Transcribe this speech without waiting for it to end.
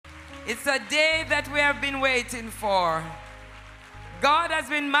It's a day that we have been waiting for. God has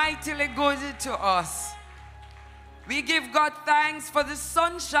been mightily good to us. We give God thanks for the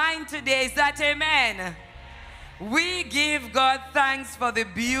sunshine today. Is that amen? We give God thanks for the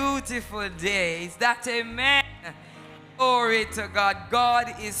beautiful day. Is that amen? Glory to God.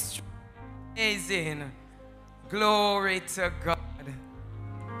 God is amazing. Glory to God.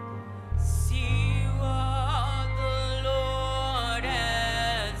 See what the Lord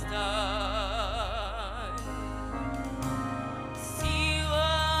has done. See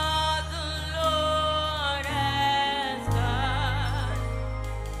what the Lord has done.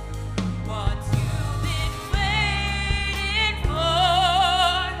 What you've been waiting for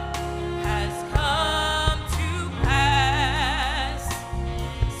has come to pass.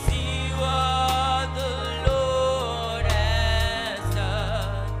 See what the Lord has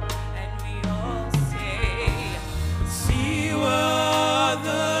done. And we all say, see what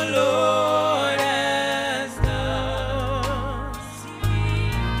the Lord has done.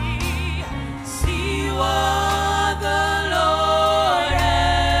 See what the Lord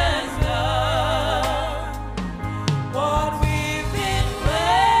has done. What we've been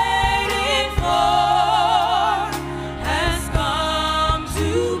waiting for has come to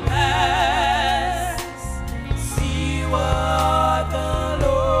pass. See what the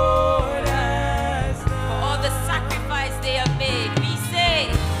Lord has done. For all the sacrifice they have made, we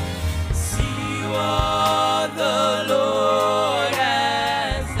say, see what the Lord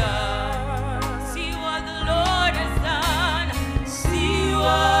has done. See what the Lord has done. See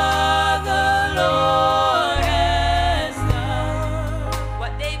what the Lord has done.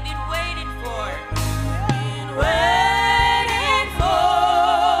 What they've been waiting for.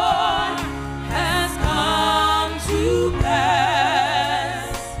 Has come to pass.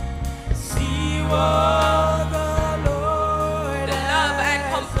 See what the Lord the love and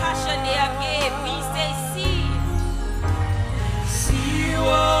compassion they have gave. We say, see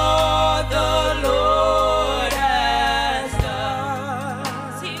what the Lord has done.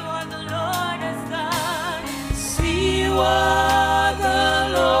 See what the Lord has done. See what the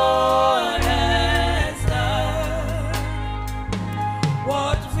Lord has done.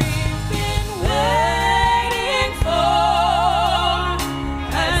 What we've been waiting for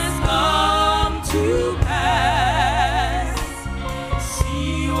has come to pass.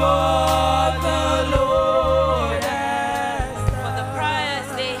 See what the Lord has done. For the prayers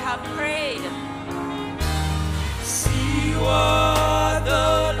they have prayed. See what the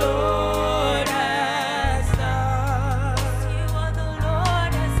Lord has done. See what the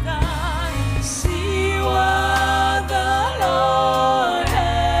Lord has done. See what the Lord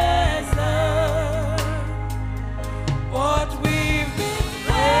has done. What we've been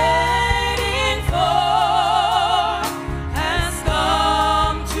waiting for has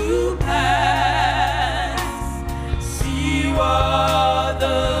come to pass. See what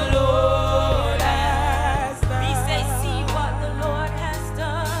the Lord has done. We say, see what the Lord has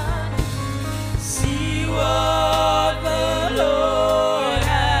done. See what the Lord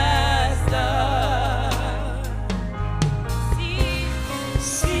has done.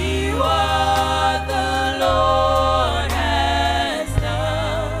 See what the Lord has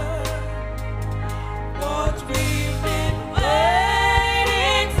done. What we've been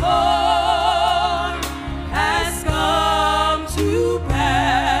waiting for has come to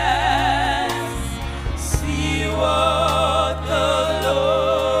pass. See what the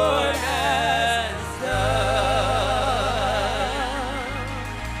Lord has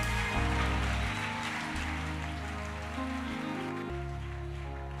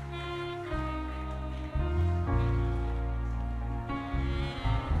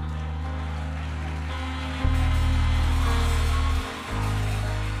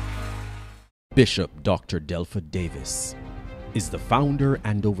Bishop Dr. Delpha Davis is the founder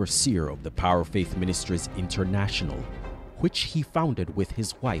and overseer of the Power Faith Ministries International, which he founded with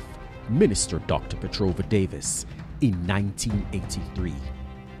his wife, Minister Dr. Petrova Davis, in 1983.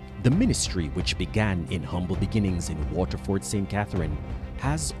 The ministry, which began in humble beginnings in Waterford, St. Catherine,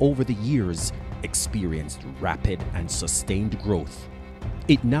 has over the years experienced rapid and sustained growth.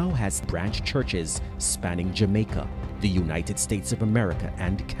 It now has branch churches spanning Jamaica, the United States of America,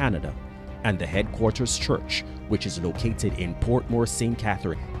 and Canada. And the headquarters church, which is located in Portmore, St.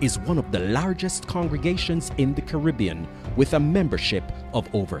 Catherine, is one of the largest congregations in the Caribbean with a membership of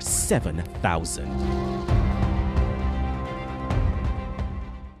over 7,000.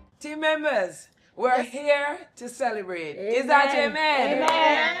 Team members, we're here to celebrate. Is that amen?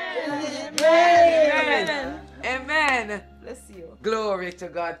 Amen. Amen. Amen. Bless you. Glory to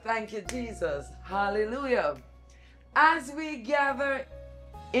God. Thank you, Jesus. Hallelujah. As we gather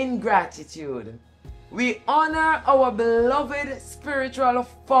in gratitude, we honor our beloved spiritual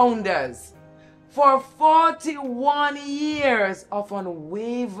founders for 41 years of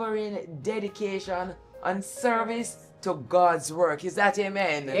unwavering dedication and service to God's work. Is that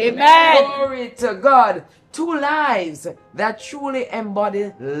amen? Amen. Glory to God. 2 lives that truly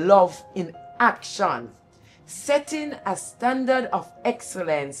embody love in action, setting a standard of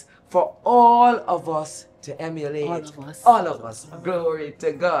excellence for all of us to emulate. All of us. All of us. Glory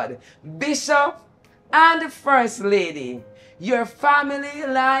to God. Bishop and First Lady, your family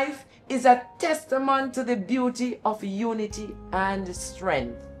life is a testament to the beauty of unity and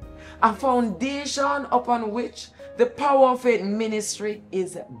strength, a foundation upon which the Power of Faith ministry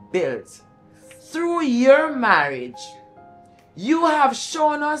is built. Through your marriage, you have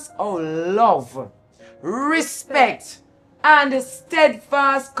shown us how love, respect, and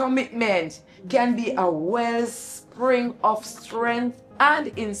steadfast commitment can be a wellspring of strength and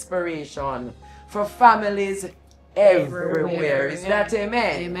inspiration for families everywhere. Is that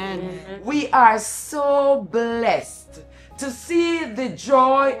amen? Amen. We are so blessed to see the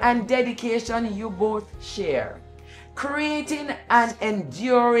joy and dedication you both share, creating an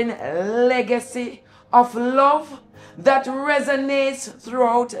enduring legacy of love that resonates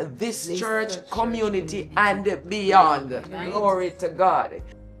throughout this church community and beyond. Glory to God.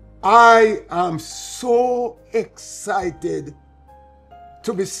 I am so excited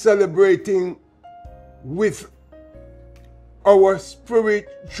to be celebrating with our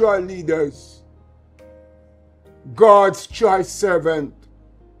spiritual leaders, God's choice servant,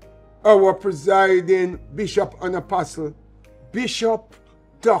 our presiding Bishop and Apostle, Bishop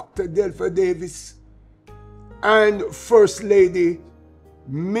Dr. Delpha Davis, and First Lady,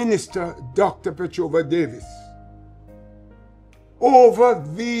 Minister Dr. Petrova Davis. Over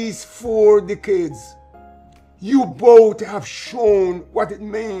these 4 decades, you both have shown what it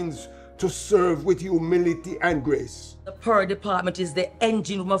means to serve with humility and grace. The prayer department is the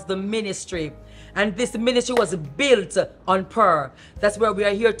engine room of the ministry, and this ministry was built on prayer. That's where we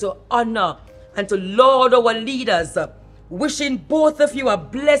are here to honor and to laud our leaders. Wishing both of you a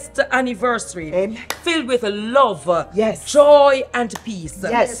blessed anniversary. Amen. Filled with love, Yes. joy, and peace.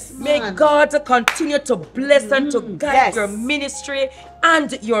 Yes. May God continue to bless and to guide Yes. your ministry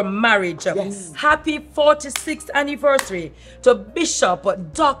and your marriage. Yes. Happy 46th anniversary to Bishop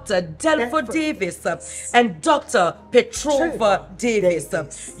Dr. Delpha Davis and Dr. Petrova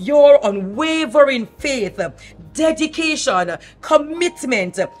Davis. Your unwavering faith, dedication,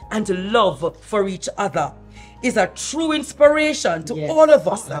 commitment, and love for each other is a true inspiration to all of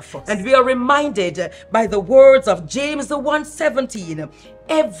us. And we are reminded by the words of James 1:17,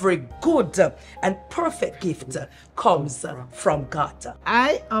 every good and perfect gift comes from God.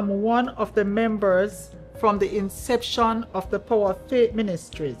 I am one of the members from the inception of the Power of Faith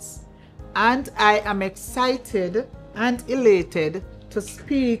Ministries, and I am excited and elated to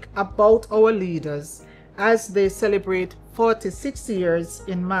speak about our leaders as they celebrate 46 years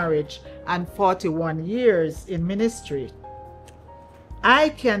in marriage and 41 years in ministry. I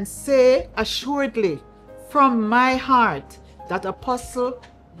can say assuredly from my heart that Apostle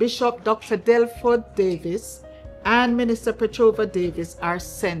Bishop Dr. Delpha Davis and Minister Petrova Davis are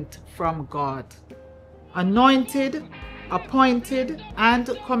sent from God, anointed, appointed,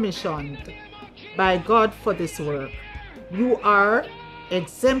 and commissioned by God for this work. You are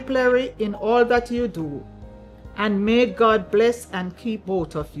exemplary in all that you do, and may God bless and keep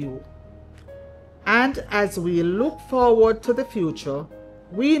both of you. And as we look forward to the future,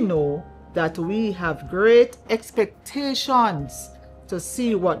 we know that we have great expectations to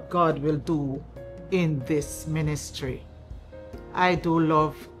see what God will do in this ministry. I do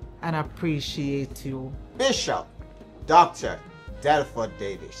love and appreciate you. Bishop Dr. Delpha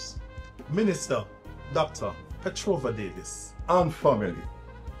Davis, Minister Dr. Petrova Davis, and family.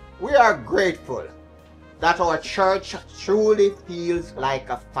 we are grateful that our church truly feels like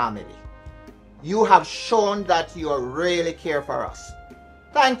a family. You have shown that you really care for us.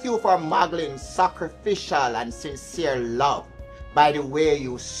 Thank you for modeling sacrificial and sincere love by the way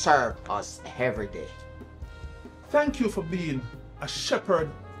you serve us every day. Thank you for being a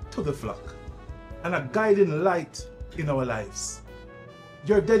shepherd to the flock and a guiding light in our lives.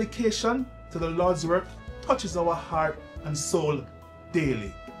 Your dedication to the Lord's work touches our heart and soul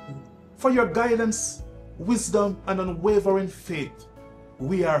daily. For your guidance, wisdom, and unwavering faith,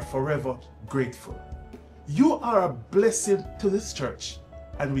 we are forever grateful. You are a blessing to this church,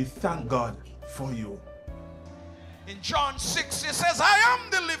 and we thank God for you. In John 6, it says, I am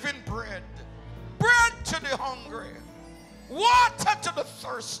the living bread, bread to the hungry, water to the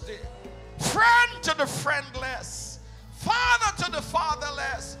thirsty, friend to the friendless, father to the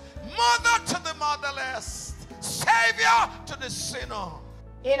fatherless, mother to the motherless, savior to the sinner.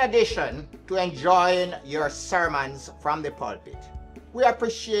 In addition to enjoying your sermons from the pulpit, we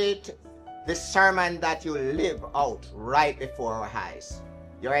appreciate the sermon that you live out right before our eyes.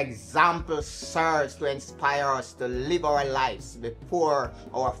 Your example serves to inspire us to live our lives before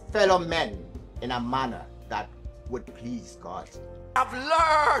our fellow men in a manner that would please God. I've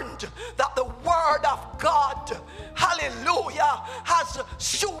learned that the word of God, hallelujah, has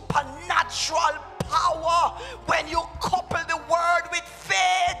supernatural power when you couple the word with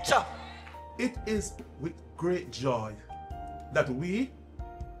faith. It is with great joy that we,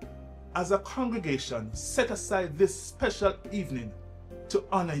 as a congregation, set aside this special evening to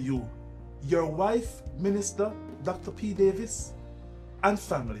honor you, your wife, Minister Dr. P. Davis, and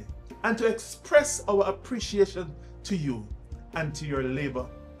family, and to express our appreciation to you and to your labor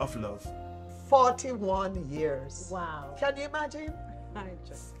of love. 41 years. Wow. Can you imagine? I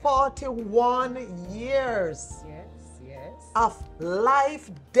just, 41 years yes. of life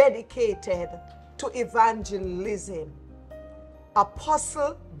dedicated to evangelism.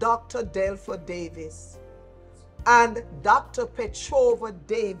 Apostle Dr. Delford Davis and Dr. Petrova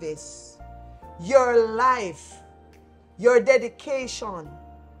Davis, your life, your dedication,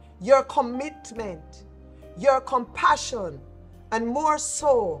 your commitment, your compassion, and more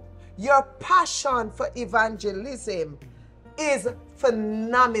so, your passion for evangelism is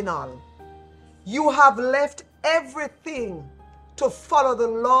phenomenal. You have left everything to follow the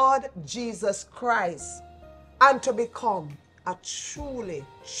Lord Jesus Christ and to become a truly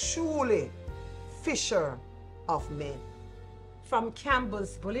fisher of men. From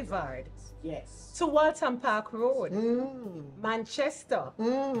Campbell's Boulevard Yes. to Walton Park Road, Manchester,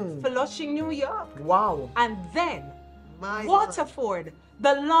 Flushing, New York, Wow. and then My Waterford,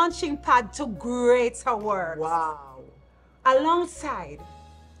 the launching pad to greater works. Wow. Alongside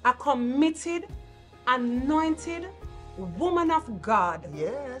a committed, anointed woman of God,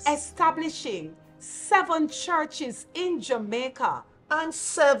 Yes. establishing 7 churches in Jamaica. And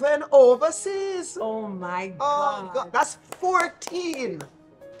 7 overseas. Oh my Oh, God. God. That's 14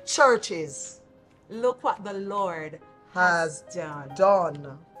 churches Look what the Lord has done.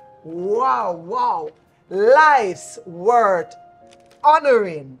 done. Wow, wow. Life's worth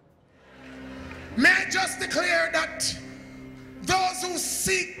honoring. May I just declare that those who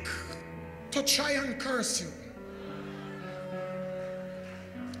seek to try and curse you,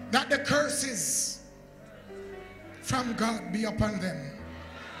 that the curses from God be upon them.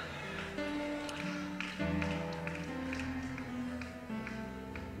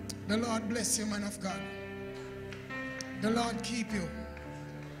 The Lord bless you, man of God. The Lord keep you.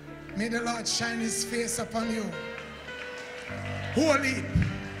 May the Lord shine his face upon you. Holy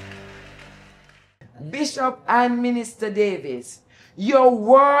Bishop and Minister Davis, your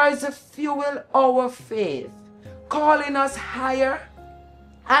words fuel our faith, calling us higher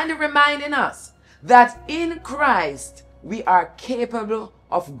and reminding us that in Christ we are capable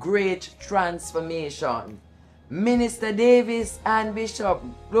of great transformation. Minister Davis and Bishop,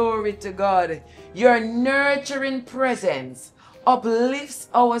 glory to God, your nurturing presence uplifts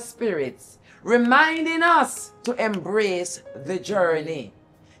our spirits, reminding us to embrace the journey.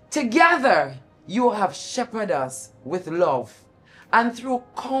 Together, you have shepherded us with love, and through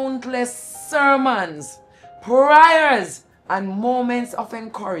countless sermons, prayers, and moments of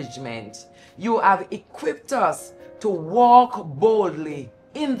encouragement, you have equipped us to walk boldly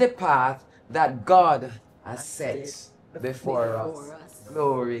in the path that God has set before us.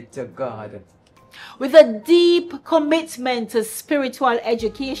 Glory to God. With a deep commitment to spiritual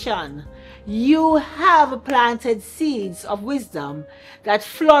education, you have planted seeds of wisdom that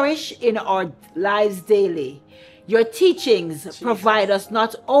flourish in our lives daily. Your teachings provide us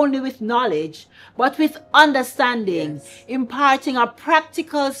not only with knowledge, but with understanding, imparting a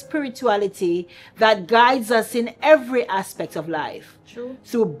practical spirituality that guides us in every aspect of life.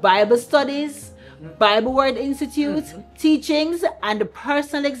 Through Bible studies, Bible Word Institute, teachings, and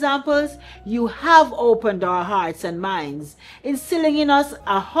personal examples, you have opened our hearts and minds, instilling in us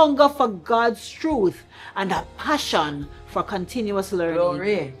a hunger for God's truth and a passion for continuous learning.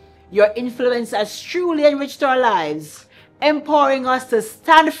 Glory. Your influence has truly enriched our lives, empowering us to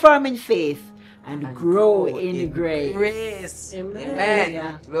stand firm in faith and grow in grace.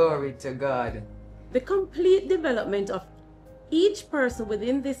 Amen. Glory to God. The complete development of each person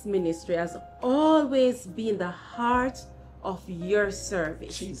within this ministry has always been the heart of your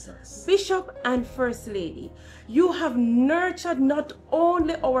service. Jesus. Bishop and First Lady, you have nurtured not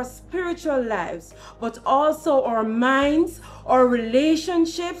only our spiritual lives, but also our minds, our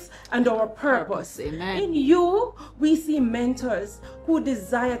relationships, and our purpose. Amen. In you, we see mentors who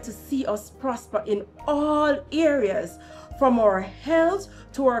desire to see us prosper in all areas, from our health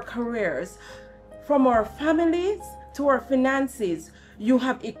to our careers, from our families to our finances. You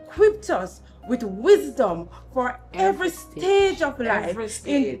have equipped us with wisdom for every stage of life.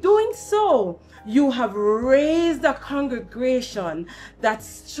 In doing so, you have raised a congregation that's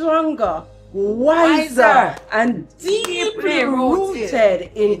stronger, wiser, and deeply rooted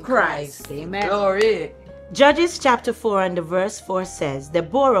in Christ. Amen. Glory. Judges chapter 4 and the verse 4 says,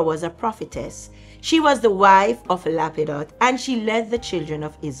 Deborah was a prophetess. She was the wife of Lapidoth, and she led the children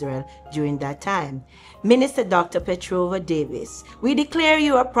of Israel during that time. Minister Dr. Petrova Davis, we declare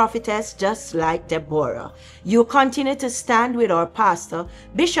you a prophetess just like Deborah. You continue to stand with our pastor,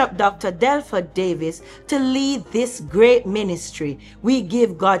 Bishop Dr. Delford Davis, to lead this great ministry. We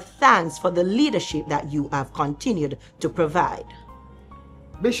give God thanks for the leadership that you have continued to provide.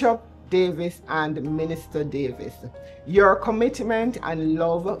 Bishop Davis and Minister Davis, your commitment and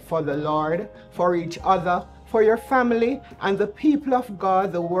love for the Lord, for each other, for your family, and the people of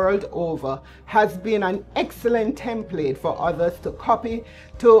God the world over has been an excellent template for others to copy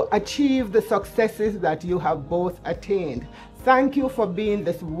to achieve the successes that you have both attained. Thank you for being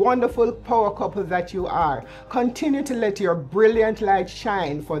this wonderful power couple that you are. Continue to let your brilliant light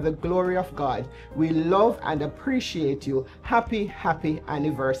shine for the glory of God. We love and appreciate you. Happy, happy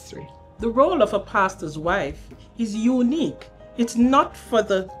anniversary. The role of a pastor's wife is unique. It's not for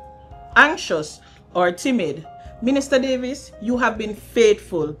the anxious or timid. Minister Davis, you have been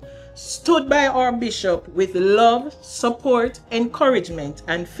faithful, stood by our bishop with love, support, encouragement,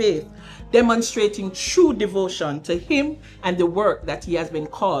 and faith, demonstrating true devotion to him and the work that he has been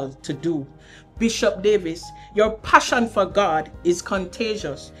called to do. Bishop Davis, your passion for God is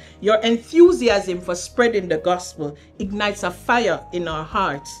contagious. Your enthusiasm for spreading the gospel ignites a fire in our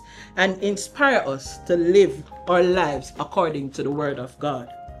hearts and inspires us to live our lives according to the word of God.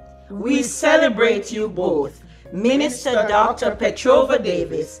 We celebrate you both, Minister Dr. Petrova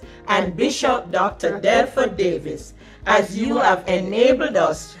Davis and Bishop Dr. Delford Davis, as you have enabled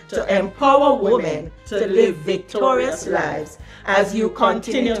us to empower women to live victorious lives, as you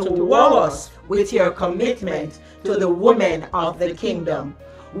continue to wow us with your commitment to the women of the kingdom.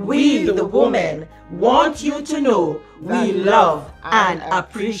 We, the women, want you to know we love and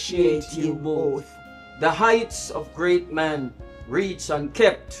appreciate you both. The heights of great men reached and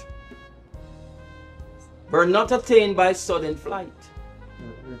kept were not attained by sudden flight,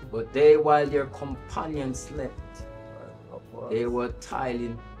 but they, while their companions slept, they were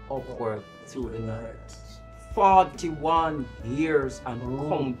toiling upward through the night. 41 years and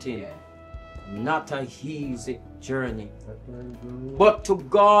counting, not a easy journey. But to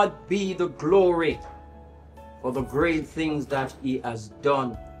God be the glory for the great things that he has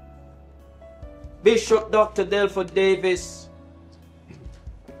done. Bishop Dr. Delford Davis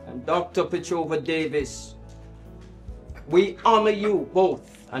and Dr. Petrova Davis, we honor you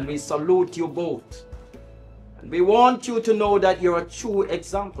both and we salute you both. And we want you to know that you're a true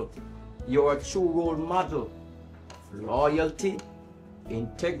example. You're a true role model of loyalty,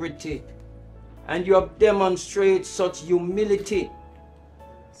 integrity, and you have demonstrated such humility.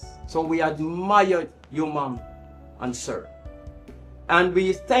 So we admire you, Mom and Sir. And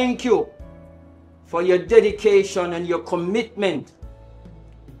we thank you for your dedication and your commitment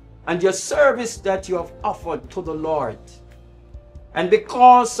and your service that you have offered to the Lord. And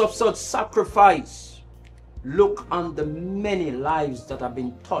because of such sacrifice, look on the many lives that have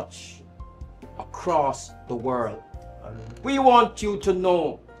been touched across the world. We want you to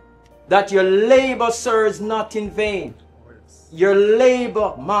know that your labor, sir, is not in vain. Your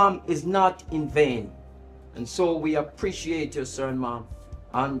labor, Mom, is not in vain. And so we appreciate you, sir and Mom,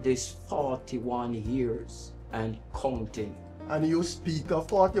 on this 41 years and counting. And you speak of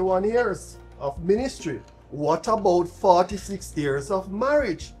 41 years of ministry. What about 46 years of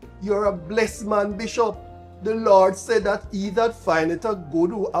marriage? You're a blessed man, Bishop. The Lord said that he that findeth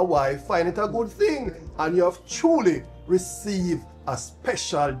a wife findeth a good thing. And you have truly received a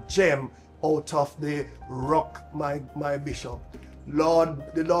special gem out of the rock, my Bishop. Lord,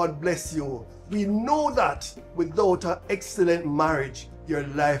 the Lord bless you. We know that without an excellent marriage, your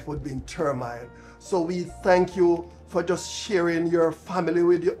life would be in turmoil. So we thank you for just sharing your family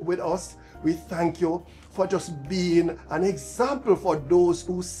with us. We thank you for just being an example for those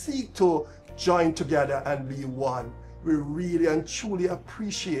who seek to join together and be one. We really and truly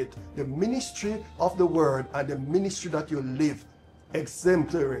appreciate the ministry of the word and the ministry that you live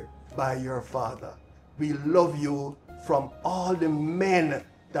exemplary by your father. We love you from all the men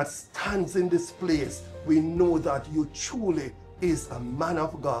that stands in this place. We know that you truly is a man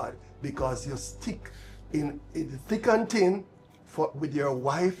of God because you stick in thick and thin with your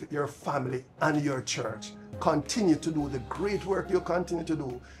wife, your family, and your church. Continue to do the great work you continue to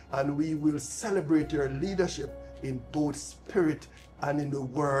do, and we will celebrate your leadership in both spirit and in the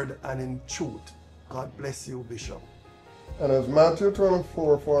word and in truth. God bless you, Bishop. And as Matthew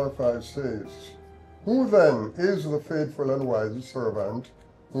 24:45 says, "Who then is the faithful and wise servant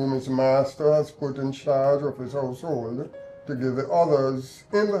whom his master has put in charge of his household to give the others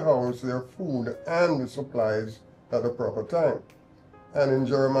in the house their food and the supplies at the proper time?" And in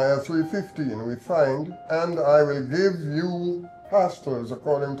Jeremiah 3:15 we find, "And I will give you pastors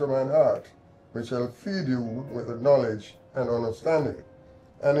according to mine heart, which shall feed you with the knowledge and understanding."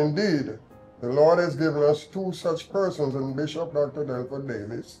 And indeed, the Lord has given us two such persons in Bishop Dr. Delford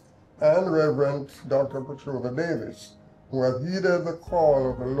Davis and Reverend Dr. Petrova Davis, who have heeded the call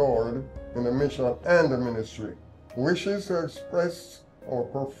of the Lord in the mission and the ministry, wishes to express our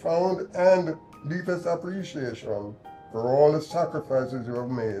profound and deepest appreciation for all the sacrifices you have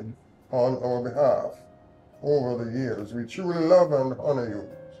made on our behalf over the years. We truly love and honor you.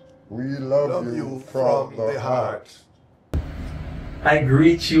 We love you from the heart. I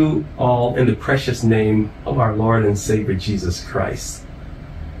greet you all in the precious name of our Lord and Savior Jesus Christ.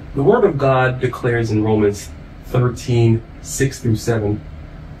 The Word of God declares in Romans 13:6-7,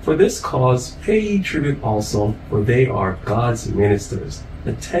 "For this cause pay ye tribute also, for they are God's ministers,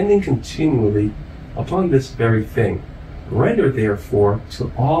 attending continually upon this very thing. Render therefore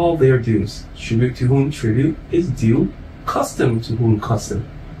to all their dues, tribute to whom tribute is due, custom to whom custom,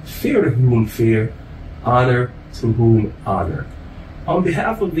 fear to whom fear, honor to whom honor." On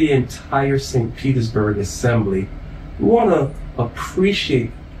behalf of the entire St. Petersburg Assembly, we want to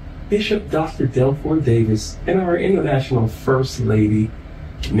appreciate Bishop Dr. Delford Davis and our International First Lady,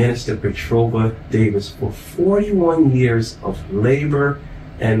 Minister Petrova Davis, for 41 years of labor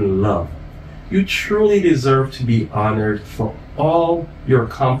and love. You truly deserve to be honored for all your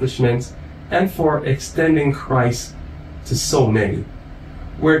accomplishments and for extending Christ to so many.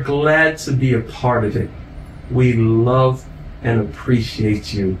 We're glad to be a part of it. We love and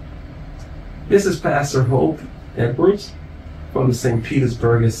appreciate you. This is Pastor Hope Edwards from the St.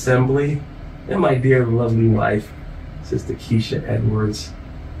 Petersburg Assembly and my dear lovely wife, Sister Keisha Edwards.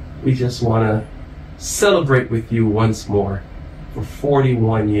 We just want to celebrate with you once more for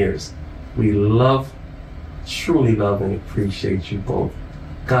 41 years. We love, truly love and appreciate you both.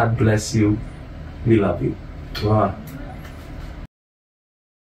 God bless you. We love you. Mwah.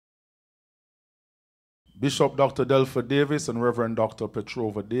 Bishop Dr. Delford Davis and Reverend Dr.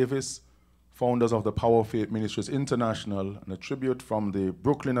 Petrova Davis, founders of the Power of Faith Ministries International, and a tribute from the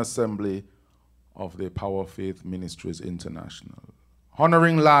Brooklyn Assembly of the Power of Faith Ministries International.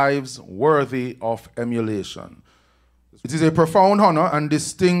 Honoring lives worthy of emulation. It is a profound honor and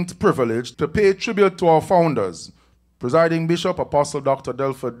distinct privilege to pay tribute to our founders, Presiding Bishop Apostle Dr.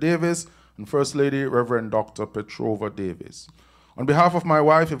 Delford Davis and First Lady Reverend Dr. Petrova Davis. On behalf of my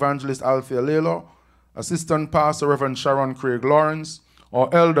wife, Evangelist Althea Lelo, Assistant Pastor Reverend Sharon Craig Lawrence, our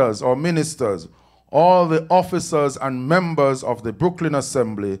elders, our ministers, all the officers and members of the Brooklyn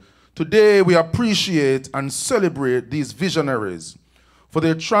Assembly, today we appreciate and celebrate these visionaries for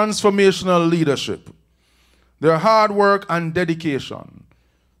their transformational leadership, their hard work and dedication,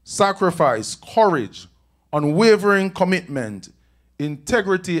 sacrifice, courage, unwavering commitment,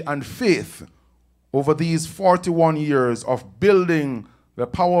 integrity, and faith over these 41 years of building the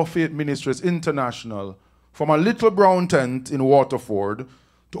Power of Faith Ministries International from a little brown tent in Waterford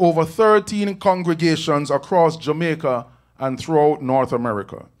to over 13 congregations across Jamaica and throughout North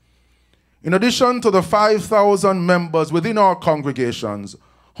America. In addition to the 5,000 members within our congregations,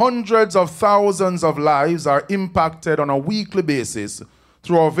 hundreds of thousands of lives are impacted on a weekly basis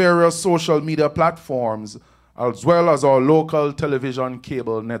through our various social media platforms, as well as our local television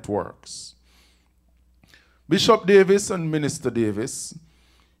cable networks. Bishop Davis and Minister Davis,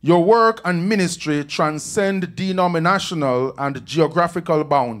 your work and ministry transcend denominational and geographical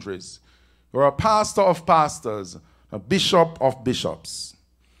boundaries. You're a pastor of pastors, a bishop of bishops.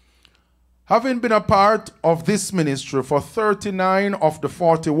 Having been a part of this ministry for 39 of the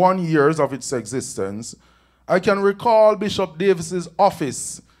 41 years of its existence, I can recall Bishop Davis's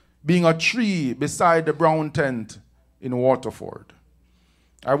office being a tree beside the brown tent in Waterford.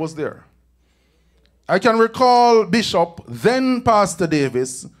 I was there. I can recall Bishop, then Pastor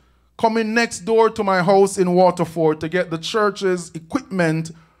Davis, coming next door to my house in Waterford to get the church's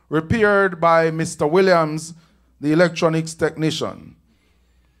equipment repaired by Mr. Williams, the electronics technician.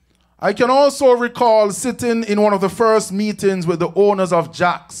 I can also recall sitting in one of the first meetings with the owners of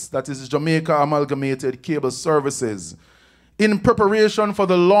JACS, that is Jamaica Amalgamated Cable Services, in preparation for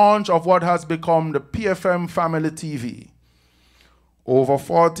the launch of what has become the PFM Family TV. Over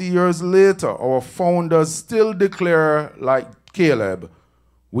 40 years later, our founders still declare, like Caleb,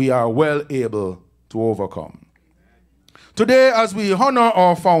 we are well able to overcome. Today, as we honor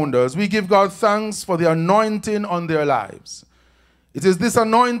our founders, we give God thanks for the anointing on their lives. It is this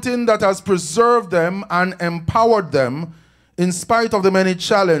anointing that has preserved them and empowered them in spite of the many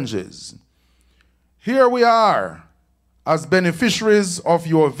challenges. Here we are as beneficiaries of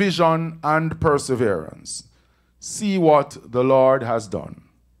your vision and perseverance. See what the Lord has done.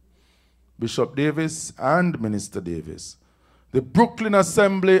 Bishop Davis and Minister Davis, the Brooklyn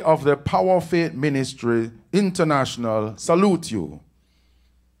Assembly of the Power of Faith Ministry International, salute you.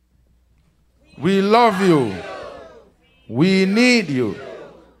 We love you. We need you.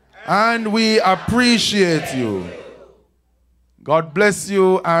 And we appreciate you. God bless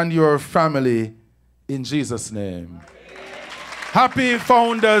you and your family in Jesus' name. Happy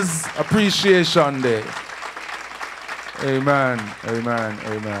Founders Appreciation Day. Amen, amen,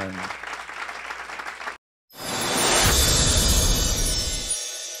 amen.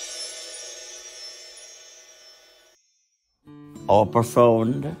 Our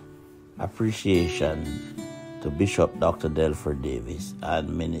profound appreciation to Bishop Dr. Delford Davis and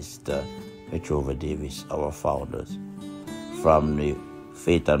Minister Petrova Davis, our founders, from the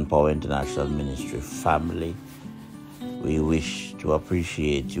Faith and Power International Ministry family. We wish to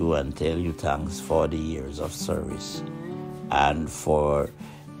appreciate you and tell you thanks for the years of service and for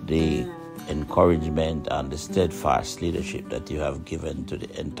the encouragement and the steadfast leadership that you have given to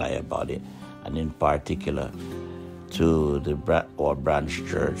the entire body, and in particular to our branch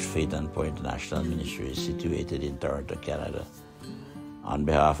church, Faith and Power International Ministry, situated in Toronto, Canada. On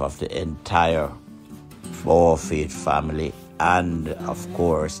behalf of the entire Power of Faith family, and of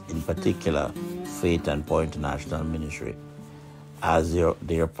course, in particular, Faith and Power International Ministry, as your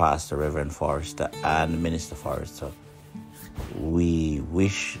dear Pastor, Reverend Forrester, and Minister Forrester, we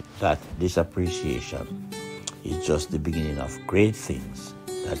wish that this appreciation is just the beginning of great things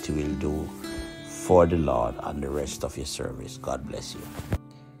that you will do for the Lord and the rest of your service. God bless you.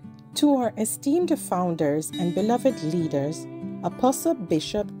 To our esteemed founders and beloved leaders, Apostle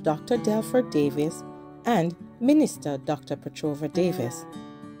Bishop Dr. Delford Davis and Minister Dr. Petrova Davis.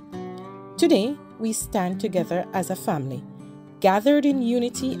 Today, we stand together as a family, gathered in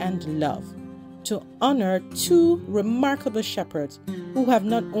unity and love, to honor two remarkable shepherds who have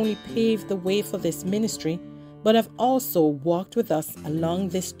not only paved the way for this ministry, but have also walked with us along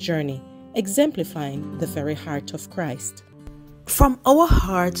this journey, exemplifying the very heart of Christ. From our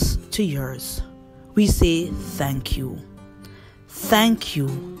hearts to yours, we say thank you. Thank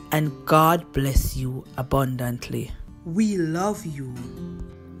you, and God bless you abundantly. We love you.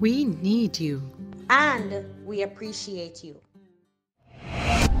 We need you. And we appreciate you.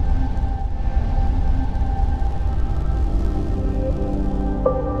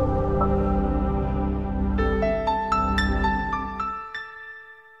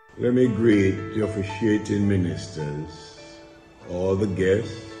 Let me greet the officiating ministers, all the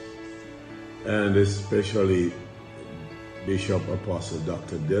guests, and especially Bishop Apostle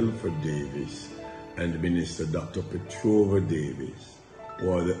Dr. Delford Davis and Minister Dr. Petrova Davis,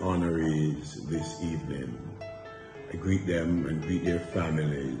 who are the honorees this evening. I greet them and greet their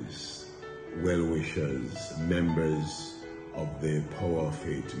families, well-wishers, members of the Power of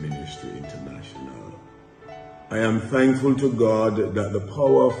Faith Ministry International. I am thankful to God that the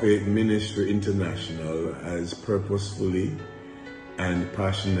Power of Faith Ministry International has purposefully and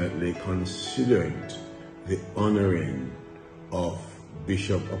passionately considered the honoring of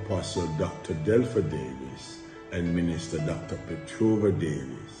Bishop Apostle Dr. Delford Davis and Minister Dr. Petrova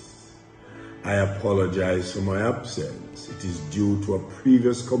Davis. I apologize for my absence. It is due to a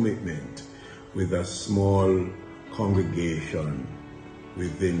previous commitment with a small congregation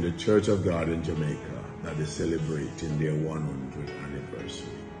within the Church of God in Jamaica that is celebrating their 100th anniversary.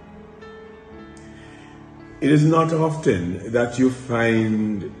 It is not often that you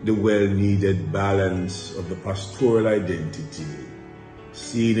find the well-needed balance of the pastoral identity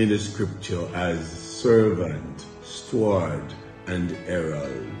seen in the scripture as servant, steward, and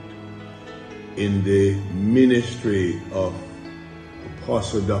herald. In the ministry of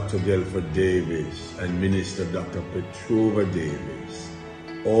Apostle Dr. Delford Davis and Minister Dr. Petrova Davis,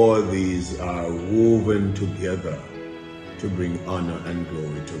 all these are woven together to bring honor and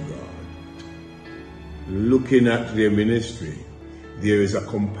glory to God. Looking at their ministry, there is a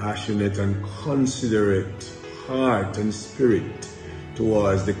compassionate and considerate heart and spirit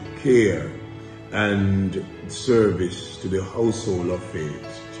towards the care and service to the household of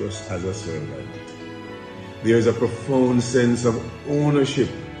faith, just as a servant. There is a profound sense of ownership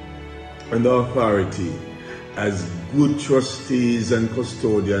and authority as good trustees and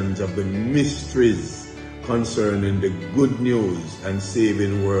custodians of the mysteries concerning the good news and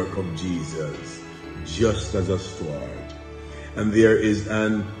saving work of Jesus, just as a steward. And there is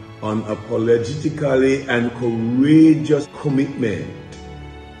an unapologetically and courageous commitment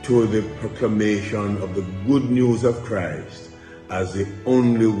to the proclamation of the good news of Christ as the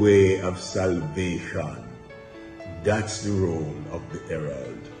only way of salvation. That's the role of the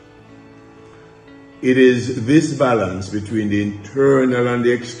herald. It is this balance between the internal and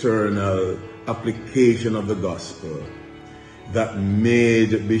the external application of the gospel that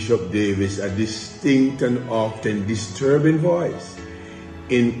made Bishop Davis a distinct and often disturbing voice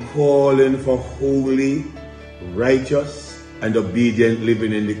in calling for holy, righteous, and obedient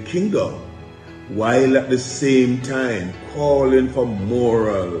living in the kingdom, while at the same time calling for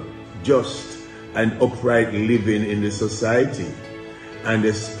moral, just, and upright living in the society, and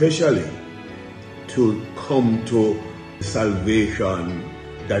especially to come to salvation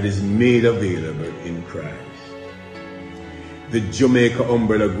that is made available in Christ. The Jamaica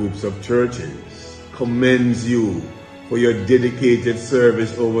Umbrella Groups of Churches commends you for your dedicated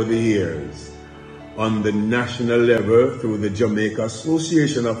service over the years on the national level through the Jamaica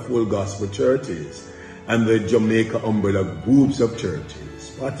Association of Full Gospel Churches and the Jamaica Umbrella Groups of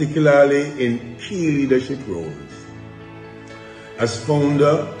Churches, particularly in key leadership roles. As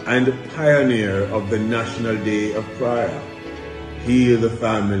founder and pioneer of the National Day of Prayer, Heal the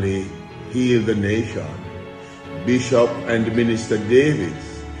Family, Heal the Nation, Bishop and Minister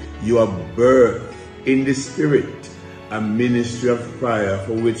Davis, you have birthed in the spirit a ministry of prayer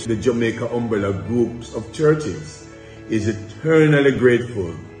for which the Jamaica Umbrella Groups of Churches is eternally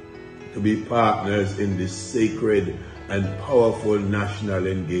grateful to be partners in this sacred and powerful national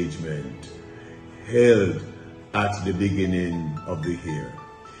engagement held at the beginning of the year.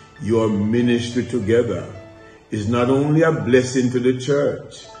 Your ministry together is not only a blessing to the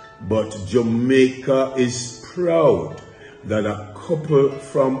church, but Jamaica is proud that a couple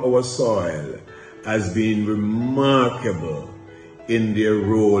from our soil has been remarkable in their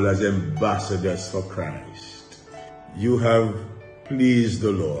role as ambassadors for Christ. You have pleased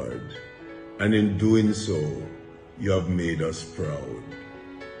the Lord, and in doing so, you have made us proud.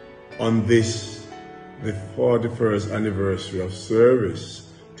 On this, the 41st anniversary of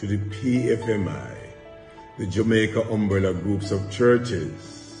service to the PFMI, the Jamaica Umbrella Groups of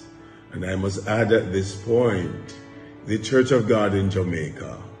Churches, and I must add at this point, the Church of God in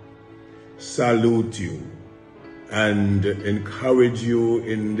Jamaica, salute you and encourage you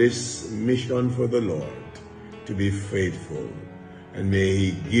in this mission for the Lord to be faithful, and may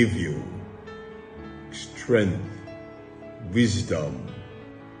He give you strength, wisdom,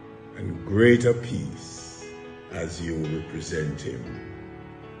 and greater peace as you represent Him.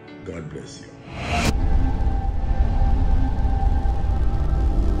 God bless you.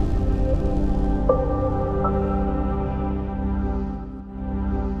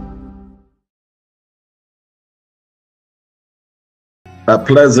 A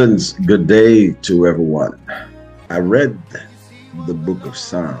pleasant good day to everyone. I read the book of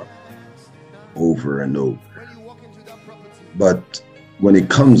Psalms over and over, but when it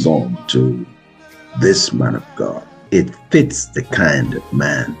comes on to this man of God, it fits the kind of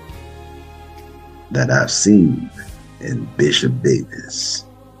man that I've seen in Bishop Davis,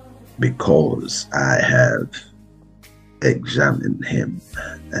 because I have examined him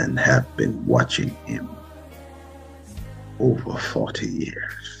and have been watching him over 40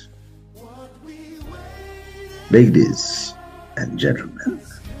 years. Ladies and gentlemen,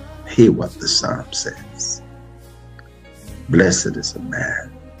 hear what the psalm says. Blessed is a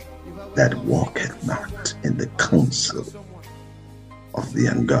man that walketh not in the counsel of the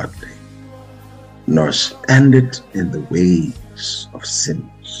ungodly, nor standeth in the ways of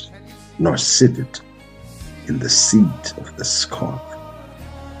sinners, nor sitteth in the seat of the scornful.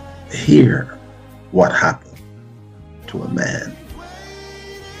 Hear what happened to a man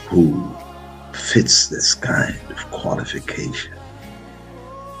who fits this kind of qualification.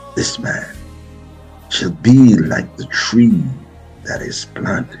 This man shall be like the tree that is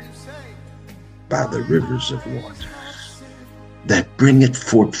planted by the rivers of waters, that bringeth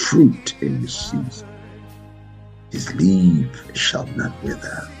forth fruit in his season. His leaf shall not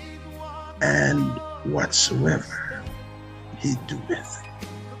wither, and whatsoever he doeth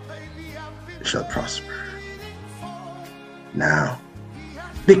shall prosper. Now,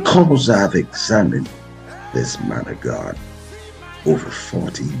 because I've examined this man of God over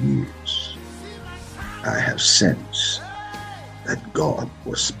 40 years, I have sensed that God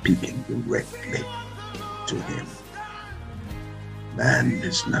was speaking directly to him. Man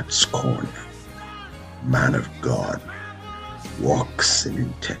is not scornful. Man of God walks in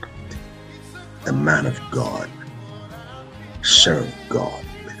integrity. The man of God serves God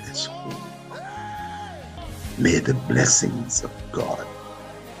with his whole heart. May the blessings of God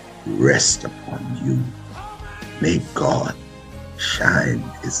rest upon you. May God shine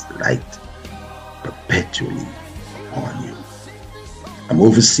his light perpetually on you. I'm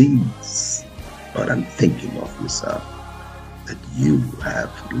overseas, but I'm thinking of you, sir, that you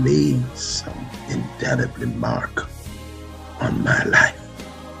have laid some indelible mark on my life.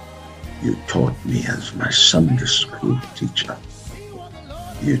 You taught me as my Sunday school teacher.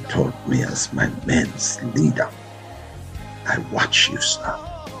 You taught me as my men's leader. I watch you, sir,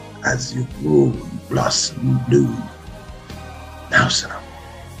 as you grow and blossom and bloom. Now, sir,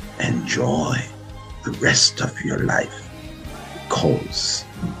 enjoy the rest of your life, because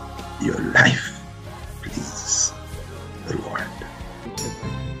your life pleases the Lord.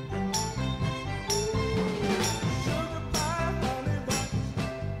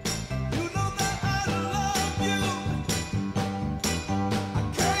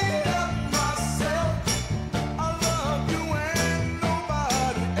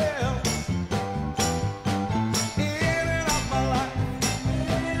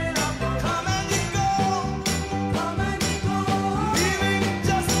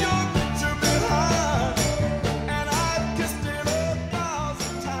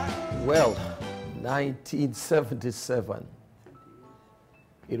 Well, 1977,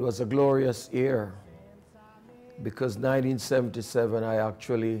 it was a glorious year, because 1977 I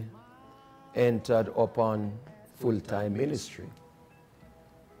actually entered upon full-time ministry,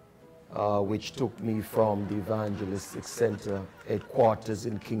 which took me from the Evangelistic Center headquarters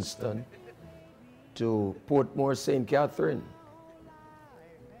in Kingston to Portmore, St. Catherine.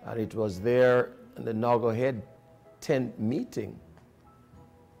 And it was there in the Noggerhead tent meeting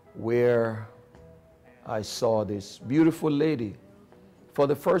where I saw this beautiful lady for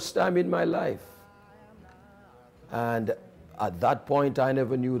the first time in my life. And at that point, I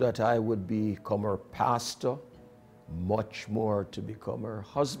never knew that I would become her pastor, much more to become her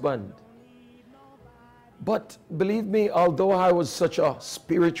husband. But believe me, although I was such a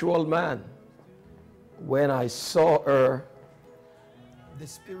spiritual man, when I saw her, the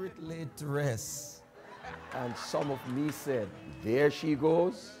spirit laid to rest. And some of me said, there she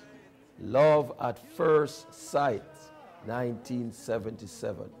goes. Love at first sight,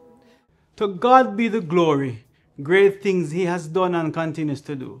 1977. To God be the glory, great things he has done and continues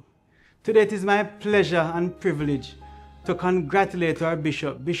to do. Today it is my pleasure and privilege to congratulate our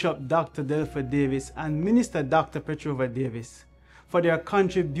Bishop, Bishop Dr. Delford Davis and Minister Dr. Petrova Davis, for their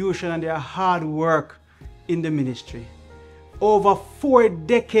contribution and their hard work in the ministry. Over 4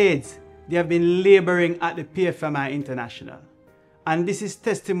 decades, they have been laboring at the PFMI International. And this is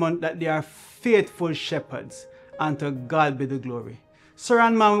testament that they are faithful shepherds, and to God be the glory. Sir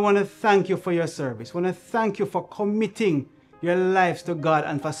and ma'am, we want to thank you for your service. We want to thank you for committing your lives to God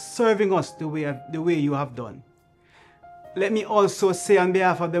and for serving us the way you have done. Let me also say on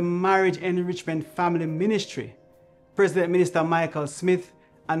behalf of the Marriage Enrichment Family Ministry, President Minister Michael Smith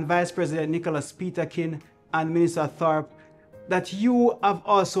and Vice President Nicholas Peterkin and Minister Thorpe, that you have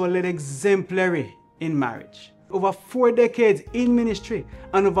also led exemplary in marriage. Over 4 decades in ministry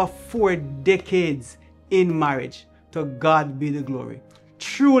and over 4 decades in marriage. To God be the glory.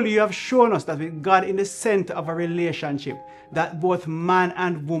 Truly, you have shown us that with God in the center of a relationship, that both man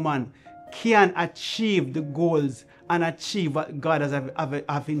and woman can achieve the goals and achieve what God has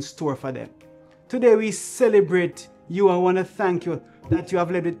have in store for them. Today we celebrate you. I want to thank you that you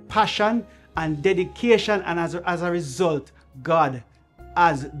have led with passion and dedication, and as a result, God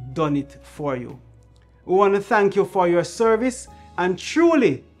has done it for you. We want to thank you for your service, and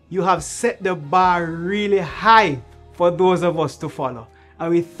truly you have set the bar really high for those of us to follow.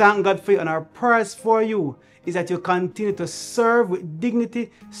 And we thank God for you, and our prayers for you is that you continue to serve with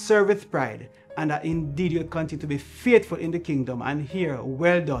dignity, serve with pride, and that indeed you continue to be faithful in the kingdom and hear,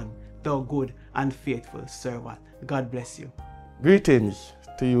 well done, thou good and faithful servant. God bless you. Greetings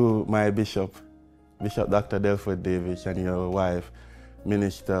to you, my Bishop, Bishop Dr. Delford Davis, and your wife,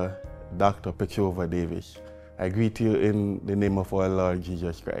 Minister Dr. Petrova Davis. I greet you in the name of our Lord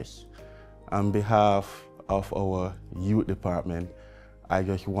Jesus Christ. On behalf of our youth department, I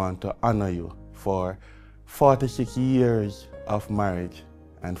just want to honor you for 46 years of marriage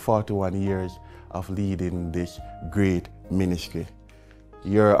and 41 years of leading this great ministry.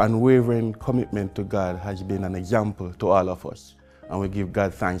 Your unwavering commitment to God has been an example to all of us, and we give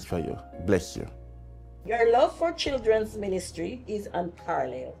God thanks for you. Bless you. Your love for children's ministry is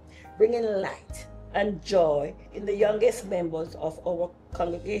unparalleled, bringing light and joy in the youngest members of our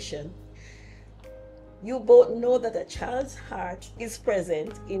congregation. You both know that a child's heart is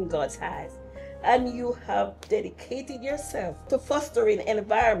present in God's eyes, and you have dedicated yourself to fostering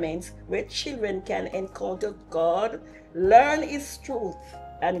environments where children can encounter God, learn His truth,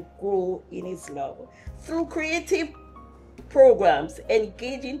 and grow in His love. Through creative programs,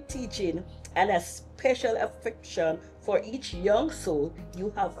 engaging teaching, and a special affection for each young soul,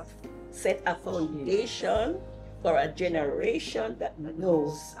 you have set a foundation for a generation that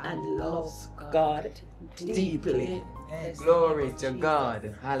knows and loves God deeply. Yes. Glory to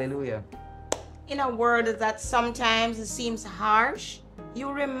God. Hallelujah. In a world that sometimes seems harsh, you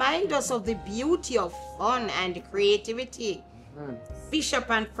remind us of the beauty of fun and creativity. Bishop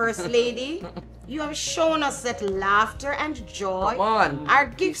and First Lady, you have shown us that laughter and joy are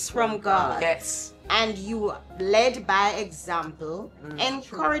gifts from God. Yes. And you led by example,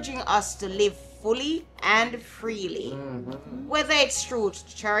 encouraging us to live fully and freely. Whether it's through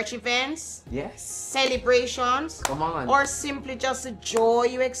church events, celebrations, or simply just the joy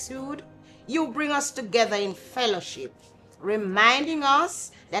you exude, you bring us together in fellowship, reminding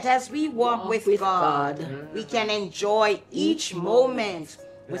us that as we walk with God, we can enjoy each moment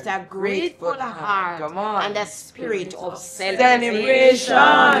with a grateful heart and a spirit of celebration.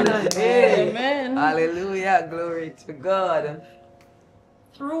 Amen. Hallelujah. Glory to God.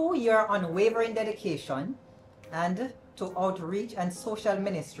 Through your unwavering dedication and to outreach and social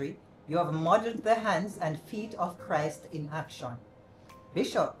ministry, you have modeled the hands and feet of Christ in action.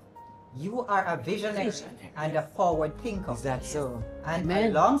 Bishop, you are a visionary and a forward thinker. Is that so? And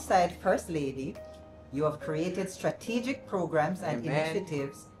Amen. Alongside First Lady, you have created strategic programs and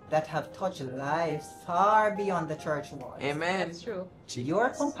initiatives that have touched lives far beyond the church walls. Amen. That's true. Your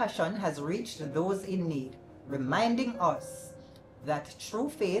compassion has reached those in need, reminding us that true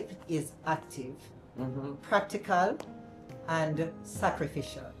faith is active, practical, and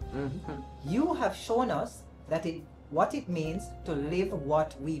sacrificial. You have shown us that what it means to live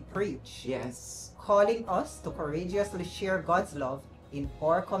what we preach. Yes. Calling us to courageously share God's love in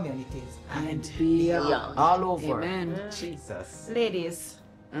our communities and beyond. All over. Amen. Jesus. Ladies,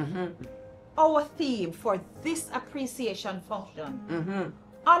 our theme for this appreciation function,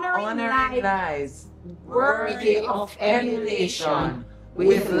 honoring lives worthy of emulation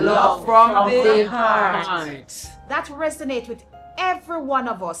with love from the heart. That resonates with every one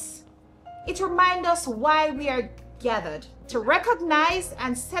of us. It reminds us why we are gathered, to recognize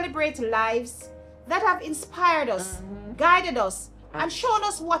and celebrate lives that have inspired us, guided us, and shown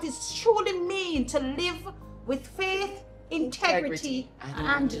us what it truly means to live with faith, integrity,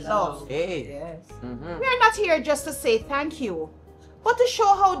 and love. Yes. We are not here just to say thank you, but to show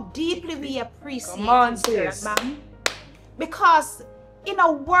how deeply we appreciate you, ma'am. Because in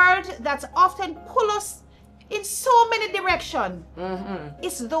a world that's often pull us in so many directions,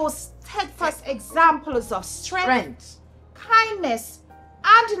 it's those steadfast examples of strength, kindness,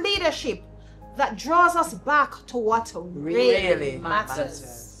 and leadership that draws us back to what really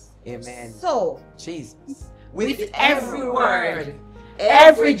matters. Amen. So, Jesus, with every word,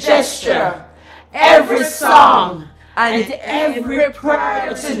 every gesture, every song, and every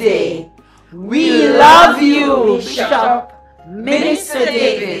prayer today, we love you, Bishop, Minister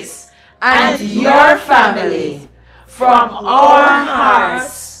Davis, and your family, from our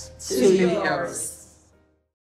hearts to yours.